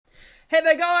Hey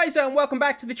there guys, and welcome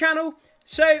back to the channel.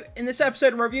 So, in this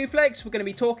episode of Review Flicks, we're going to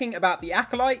be talking about The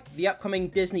Acolyte, the upcoming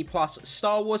Disney Plus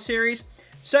Star Wars series.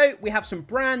 So, we have some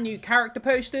brand new character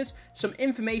posters, some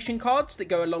information cards that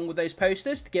go along with those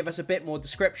posters to give us a bit more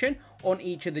description on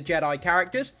each of the Jedi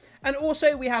characters. And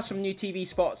also, we have some new TV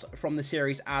spots from the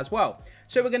series as well.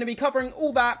 So, we're going to be covering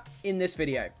all that in this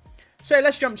video. So,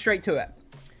 let's jump straight to it.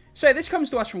 So, this comes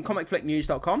to us from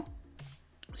comicflicknews.com.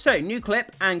 So, new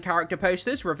clip and character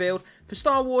posters revealed for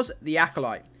Star Wars The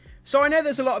Acolyte. So I know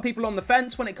there's a lot of people on the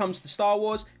fence when it comes to Star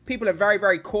Wars. People are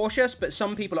very cautious, but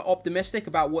some people are optimistic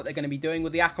about what they're going to be doing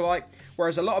with The Acolyte.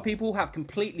 Whereas a lot of people have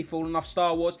completely fallen off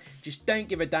Star Wars, just don't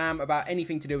give a damn about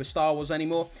anything to do with Star Wars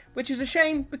anymore. Which is a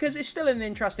shame, because it's still an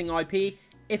interesting IP,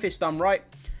 if it's done right.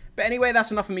 But anyway,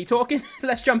 that's enough of me talking.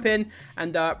 Let's jump in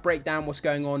and break down what's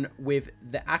going on with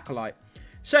The Acolyte.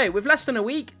 So, with less than a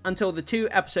week until the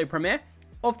 2-episode premiere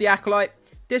of The Acolyte,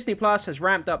 Disney Plus has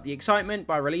ramped up the excitement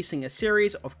by releasing a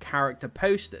series of character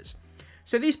posters.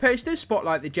 So these posters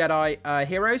spotlight the Jedi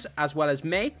heroes, as well as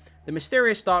May, the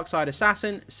mysterious dark side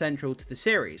assassin central to the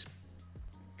series.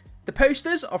 The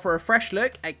posters offer a fresh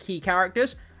look at key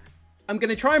characters. I'm going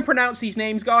to try and pronounce these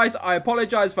names, guys. I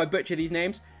apologize if I butcher these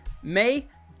names. May,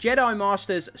 Jedi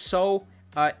Masters Soul,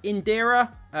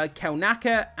 Indira,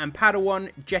 Kelnaka, and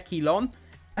Padawan Jeki Lon.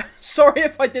 Sorry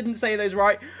if I didn't say those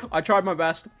right. I tried my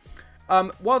best.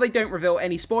 While they don't reveal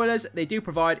any spoilers, they do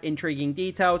provide intriguing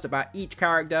details about each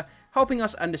character, helping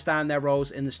us understand their roles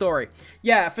in the story.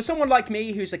 Yeah, for someone like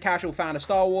me who's a casual fan of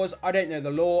Star Wars, I don't know the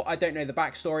lore, I don't know the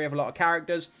backstory of a lot of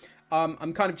characters.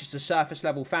 I'm kind of just a surface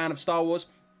level fan of Star Wars.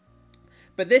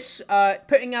 But this,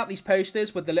 putting out these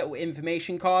posters with the little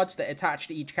information cards that attach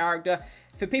to each character,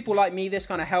 for people like me, this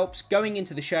kind of helps. Going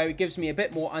into the show, it gives me a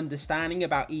bit more understanding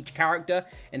about each character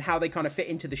and how they kind of fit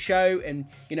into the show, and,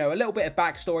 you know, a little bit of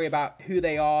backstory about who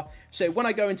they are. So when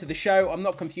I go into the show, I'm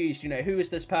not confused, you know, who is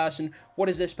this person? What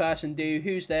does this person do?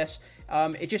 Who's this?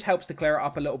 It just helps to clear it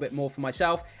up a little bit more for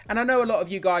myself. And I know a lot of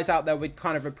you guys out there would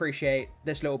kind of appreciate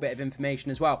this little bit of information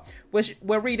as well.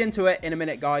 We'll read into it in a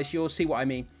minute, guys. You'll see what I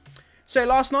mean. So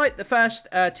last night, the first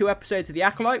 2 episodes of The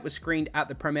Acolyte was screened at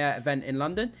the premiere event in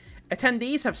London.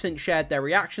 Attendees have since shared their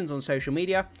reactions on social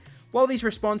media. While these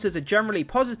responses are generally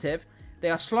positive, they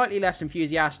are slightly less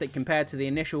enthusiastic compared to the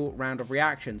initial round of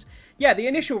reactions. Yeah, the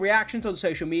initial reactions on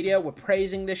social media were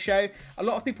praising this show. A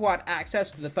lot of people had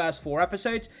access to the first 4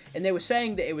 episodes, and they were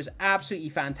saying that it was absolutely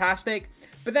fantastic.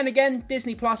 But then again,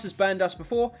 Disney Plus has burned us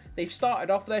before. They've started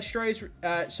off their shows,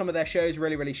 some of their shows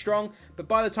really strong, but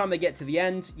by the time they get to the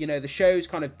end, you know, the shows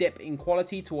kind of dip in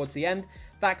quality towards the end.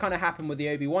 That kind of happened with the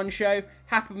Obi-Wan show,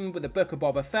 happened with the Book of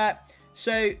Boba Fett.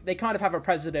 So they kind of have a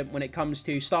precedent when it comes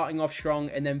to starting off strong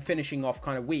and then finishing off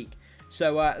kind of weak.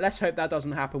 So let's hope that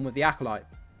doesn't happen with The Acolyte.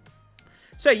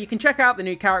 So you can check out the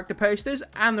new character posters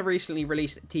and the recently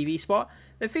released TV spot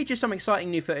that features some exciting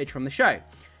new footage from the show.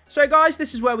 So guys,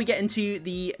 this is where we get into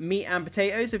the meat and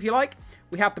potatoes, if you like.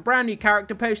 We have the brand new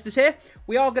character posters here.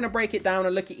 We are going to break it down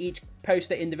and look at each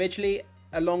poster individually,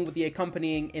 along with the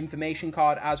accompanying information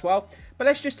card as well. But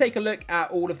let's just take a look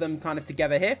at all of them kind of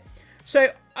together here. So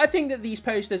I think that these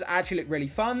posters actually look really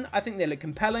fun. I think they look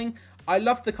compelling. I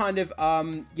love the kind of,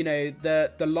 you know,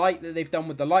 the light that they've done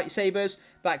with the lightsabers.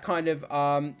 That kind of,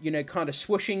 you know, kind of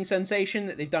swooshing sensation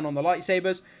that they've done on the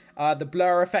lightsabers. The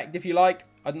blur effect, if you like.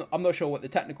 I'm not sure what the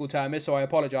technical term is, so I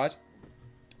apologize.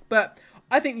 But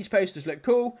I think these posters look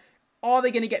cool. Are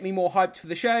they going to get me more hyped for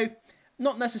the show?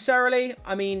 Not necessarily.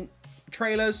 I mean,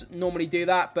 trailers normally do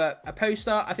that, but a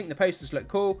poster, I think the posters look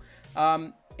cool.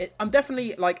 I'm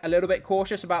definitely like a little bit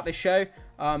cautious about this show,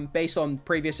 based on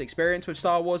previous experience with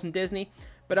Star Wars and Disney.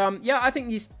 But yeah, I think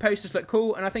these posters look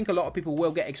cool, and I think a lot of people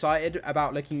will get excited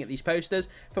about looking at these posters.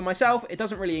 For myself, it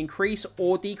doesn't really increase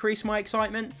or decrease my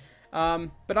excitement.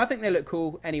 But I think they look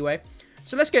cool anyway.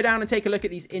 So let's go down and take a look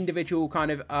at these individual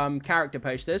kind of character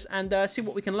posters and see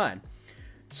what we can learn.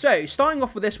 So starting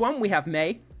off with this one, we have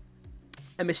May,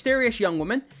 a mysterious young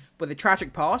woman with a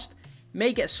tragic past.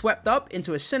 May gets swept up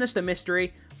into a sinister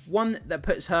mystery, one that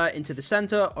puts her into the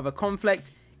center of a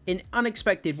conflict in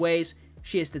unexpected ways.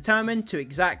 She is determined to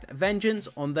exact vengeance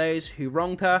on those who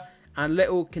wronged her, and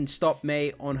little can stop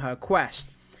May on her quest.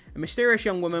 A mysterious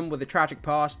young woman with a tragic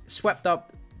past, swept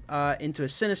up into a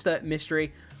sinister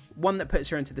mystery, one that puts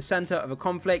her into the center of a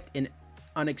conflict in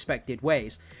unexpected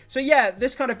ways. So yeah,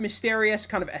 this kind of mysterious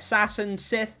kind of assassin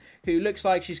Sith who looks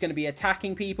like she's going to be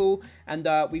attacking people, and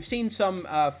we've seen some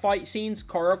fight scenes,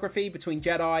 choreography between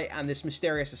Jedi and this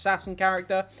mysterious assassin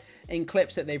character. in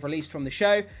clips that they've released from the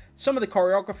show. Some of the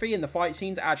choreography and the fight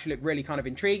scenes actually look really kind of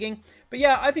intriguing. But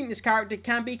yeah, I think this character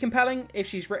can be compelling if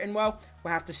she's written well.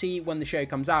 We'll have to see when the show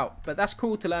comes out. But that's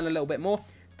cool to learn a little bit more.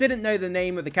 Didn't know the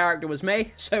name of the character was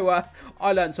May, so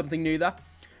I learned something new there.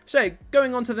 So,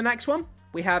 going on to the next one,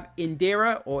 we have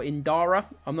Indira, or Indara.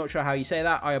 I'm not sure how you say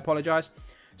that, I apologise.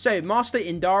 So, Master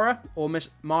Indara, or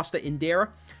Master Indira,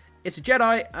 is a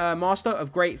Jedi Master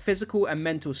of great physical and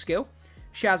mental skill.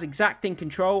 She has exacting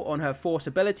control on her Force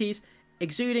abilities,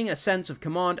 exuding a sense of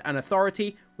command and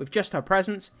authority with just her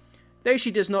presence. Though she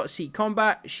does not seek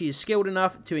combat, she is skilled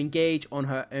enough to engage on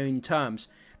her own terms.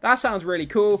 That sounds really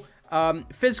cool.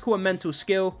 Physical and mental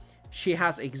skill. She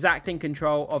has exacting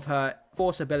control of her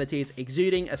Force abilities,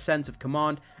 exuding a sense of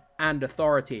command and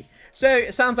authority. So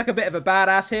it sounds like a bit of a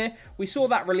badass here. We saw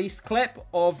that released clip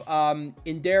of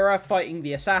Indira fighting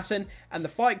the assassin, and the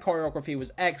fight choreography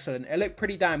was excellent. It looked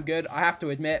pretty damn good, I have to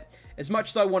admit. As much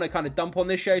as I want to kind of dump on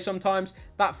this show sometimes,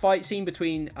 that fight scene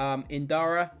between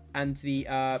Indira and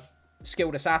the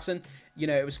skilled assassin, you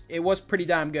know, it was pretty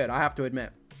damn good, I have to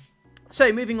admit.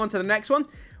 So moving on to the next one,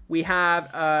 we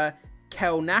have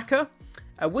Kelnaka,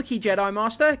 a Wookiee Jedi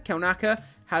Master. Kelnaka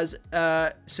has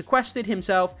sequestered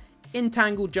himself in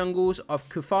tangled jungles of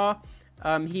Kufar.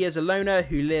 He is a loner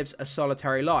who lives a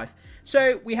solitary life.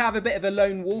 So we have a bit of a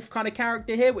lone wolf kind of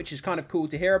character here, which is kind of cool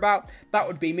to hear about. That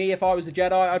would be me if I was a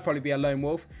Jedi. I'd probably be a lone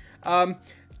wolf.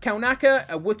 Kelnaka,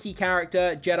 a Wookiee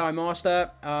character, Jedi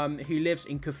Master, who lives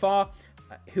in Kufar,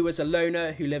 who is a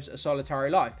loner who lives a solitary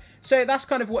life. So that's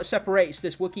kind of what separates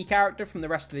this Wookiee character from the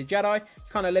rest of the Jedi.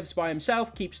 He kind of lives by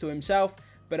himself, keeps to himself.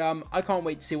 But I can't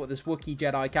wait to see what this Wookiee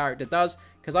Jedi character does,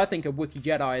 because I think a Wookiee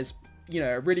Jedi is, you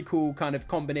know, a really cool kind of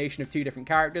combination of two different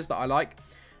characters that I like.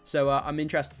 So I'm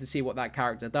interested to see what that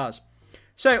character does.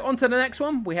 So on to the next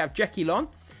one, we have Jeki Lon,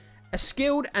 a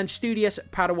skilled and studious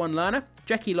Padawan learner.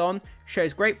 Jeki Lon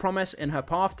shows great promise in her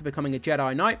path to becoming a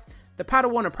Jedi Knight. The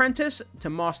Padawan apprentice to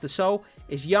Master Soul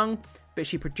is young, but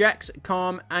she projects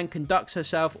calm and conducts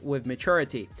herself with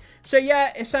maturity. So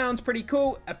yeah, it sounds pretty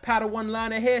cool. A Padawan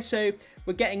learner here, so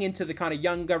we're getting into the kind of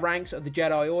younger ranks of the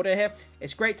Jedi Order here.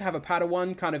 It's great to have a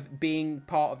Padawan kind of being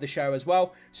part of the show as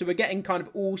well. So we're getting kind of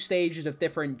all stages of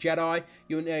different Jedi.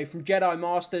 You know, from Jedi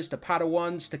Masters to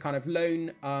Padawans to kind of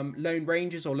lone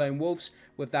rangers or lone wolves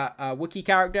with that Wookiee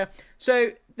character. So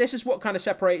this is what kind of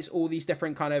separates all these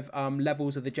different kind of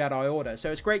levels of the Jedi Order.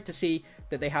 So it's great to see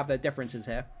that they have their differences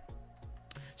here.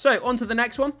 So on to the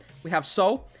next one, we have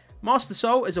Soul. Master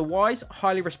Soul is a wise,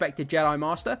 highly respected Jedi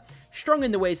Master, strong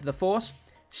in the ways of the Force,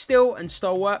 still and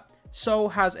stalwart. Soul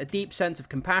has a deep sense of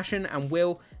compassion and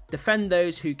will defend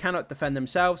those who cannot defend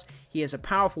themselves. He is a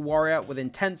powerful warrior with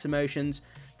intense emotions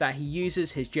that he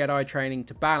uses his Jedi training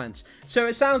to balance. So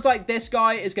it sounds like this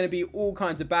guy is going to be all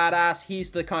kinds of badass. He's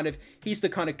the kind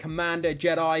of commander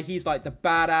Jedi. He's like the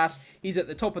badass. He's at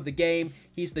the top of the game.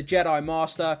 He's the Jedi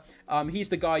Master. He's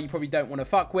the guy you probably don't want to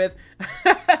fuck with.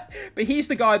 But he's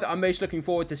the guy that I'm most looking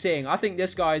forward to seeing. I think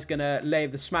this guy is going to lay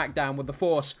the smackdown with the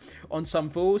Force on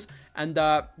some fools. And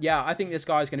yeah, I think this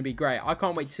guy is going to be great. I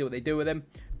can't wait to see what they do with him.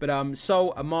 But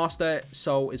Soul, a master.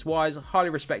 Soul is wise, highly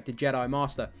respected Jedi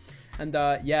Master. And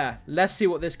yeah, let's see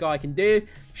what this guy can do.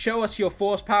 Show us your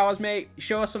Force powers, mate.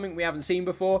 Show us something we haven't seen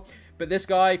before. But this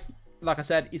guy, like I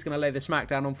said, he's going to lay the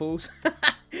smackdown on fools.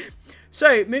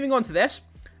 So, moving on to this.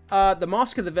 The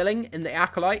Mask of the Villain in the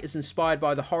Acolyte is inspired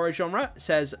by the horror genre,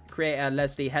 says creator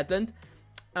Leslie Headland.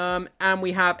 And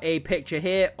we have a picture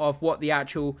here of what the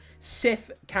actual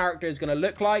Sith character is going to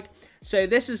look like. So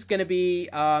this is going to be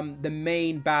the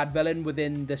main bad villain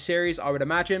within the series, I would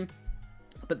imagine.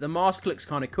 But the mask looks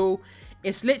kind of cool.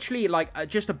 It's literally like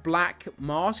just a black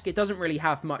mask. It doesn't really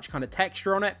have much kind of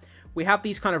texture on it. We have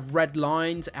these kind of red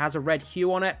lines. It has a red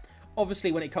hue on it.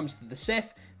 Obviously, when it comes to the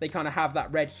Sith, they kind of have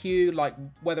that red hue, like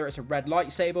whether it's a red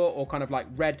lightsaber or kind of like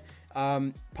red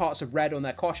parts of red on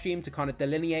their costume to kind of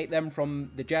delineate them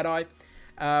from the Jedi.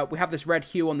 We have this red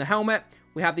hue on the helmet.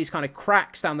 We have these kind of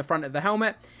cracks down the front of the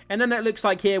helmet. And then it looks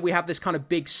like here we have this kind of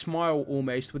big smile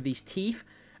almost with these teeth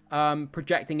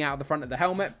projecting out of the front of the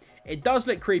helmet. It does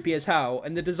look creepy as hell,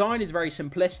 and the design is very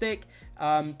simplistic,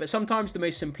 but sometimes the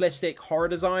most simplistic horror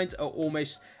designs are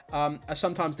almost are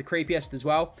sometimes the creepiest as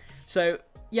well. So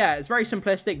yeah, it's very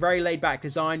simplistic, very laid back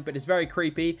design, but it's very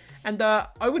creepy, and I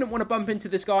wouldn't want to bump into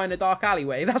this guy in a dark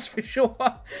alleyway, that's for sure.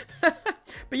 But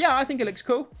yeah, I think it looks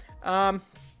cool.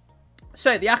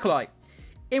 So the Acolyte.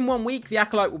 In 1 week, The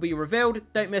Acolyte will be revealed.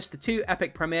 Don't miss the 2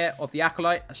 epic premiere of The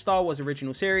Acolyte, a Star Wars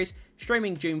original series,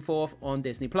 streaming June 4th on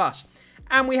Disney+.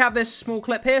 And we have this small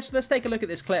clip here, so let's take a look at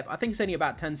this clip. I think it's only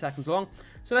about 10 seconds long,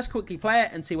 so let's quickly play it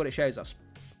and see what it shows us.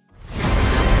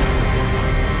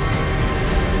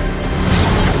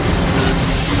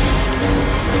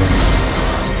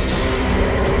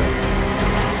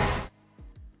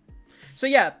 So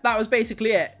yeah, that was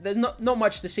basically it. There's not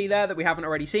much to see there that we haven't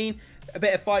already seen. A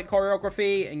bit of fight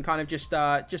choreography and kind of just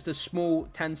a small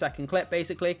 10-second clip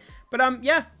basically. But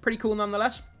yeah, pretty cool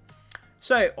nonetheless.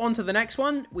 So on to the next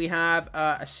one. We have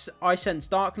I Sense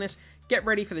Darkness. Get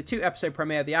ready for the 2-episode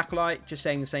premiere of The Acolyte. Just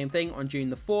saying the same thing on June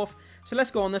the 4th. So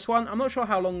let's go on this one. I'm not sure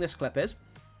how long this clip is.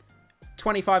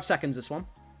 25 seconds this one.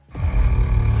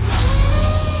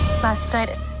 Last night,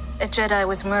 a Jedi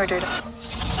was murdered.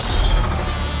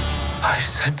 I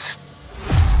sense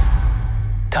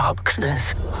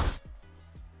darkness.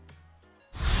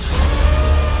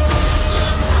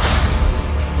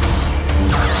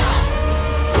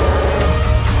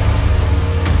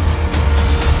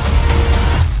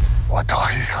 What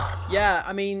are you? Yeah,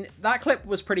 I mean, that clip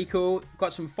was pretty cool.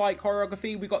 Got some fight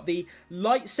choreography. We got the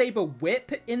lightsaber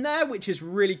whip in there, which is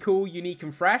really cool, unique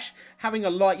and fresh. Having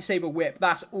a lightsaber whip,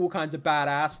 that's all kinds of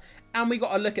badass. And we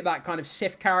got a look at that kind of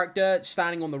Sith character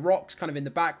standing on the rocks, kind of in the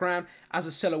background. As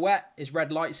a silhouette, his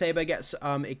red lightsaber gets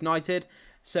ignited.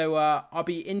 So I'll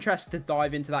be interested to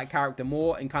dive into that character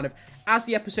more, and kind of as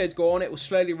the episodes go on, it will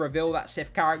slowly reveal that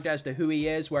Sith character as to who he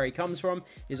is, where he comes from,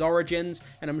 his origins,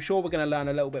 and I'm sure we're going to learn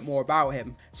a little bit more about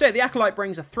him. So the Acolyte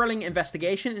brings a thrilling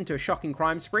investigation into a shocking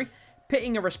crime spree,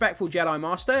 pitting a respectful Jedi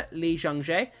Master, Li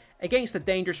Zhangzhe, against a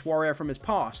dangerous warrior from his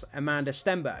past, Amanda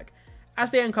Stenberg. As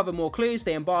they uncover more clues,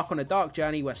 they embark on a dark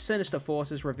journey where sinister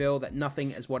forces reveal that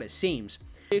nothing is what it seems.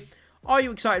 Are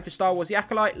you excited for Star Wars The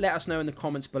Acolyte? Let us know in the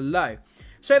comments below.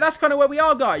 So that's kind of where we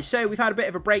are, guys. So we've had a bit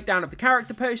of a breakdown of the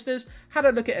character posters, had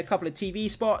a look at a couple of TV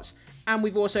spots, and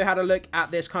we've also had a look at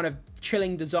this kind of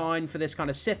chilling design for this kind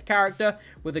of Sith character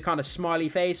with the kind of smiley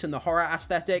face and the horror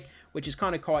aesthetic, which is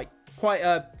kind of quite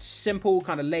a simple,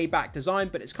 kind of laid-back design,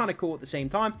 but it's kind of cool at the same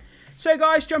time. So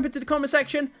guys, jump into the comment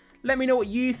section. Let me know what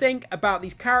you think about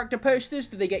these character posters.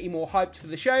 Do they get you more hyped for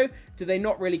the show? Do they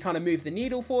not really kind of move the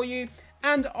needle for you?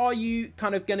 And are you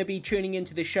kind of going to be tuning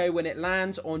into the show when it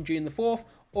lands on June the 4th?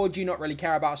 Or do you not really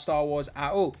care about Star Wars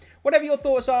at all? Whatever your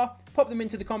thoughts are, pop them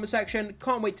into the comment section.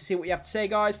 Can't wait to see what you have to say,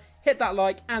 guys. Hit that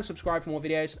like and subscribe for more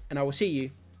videos, and I will see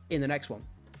you in the next one.